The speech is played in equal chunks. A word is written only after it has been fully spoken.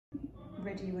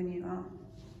Ready when you are.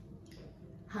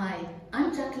 Hi,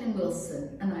 I'm Jacqueline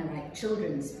Wilson and I write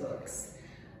children's books.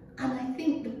 And I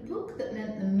think the book that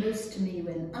meant the most to me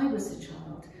when I was a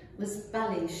child was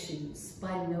Ballet Shoes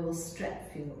by Noel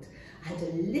Streatfield. I had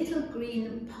a little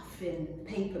green puffin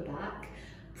paperback,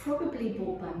 probably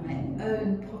bought by my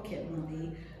own pocket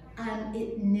money, and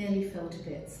it nearly fell to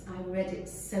bits. I read it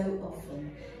so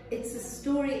often. It's a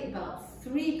story about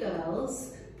three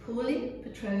girls, Pauline,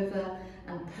 Petrova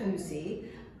and Posy,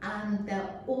 and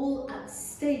they're all at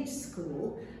stage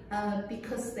school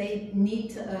because they need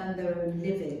to earn their own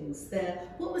livings. They're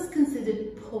what was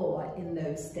considered poor in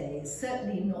those days,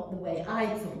 certainly not the way I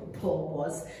thought poor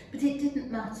was, but it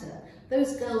didn't matter.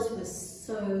 Those girls were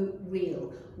so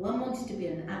real. One wanted to be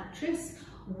an actress,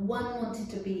 one wanted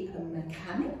to be a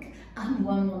mechanic, and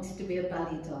one wanted to be a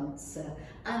ballet dancer.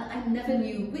 And I never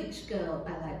knew which girl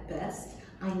I liked best.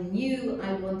 I knew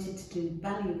I wanted to do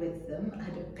ballet with them. I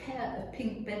had a pair of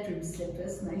pink bedroom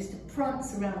slippers and I used to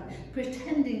prance around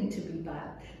pretending to be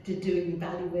doing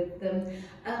ballet with them.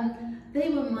 They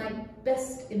were my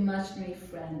best imaginary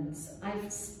friends.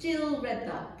 I've still read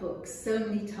that book so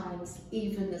many times,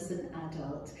 even as an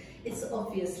adult. It's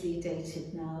obviously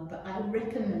dated now, but I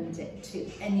recommend it to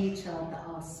any child that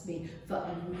asks me for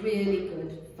a really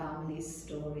good family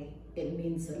story. It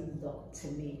means a lot to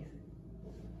me.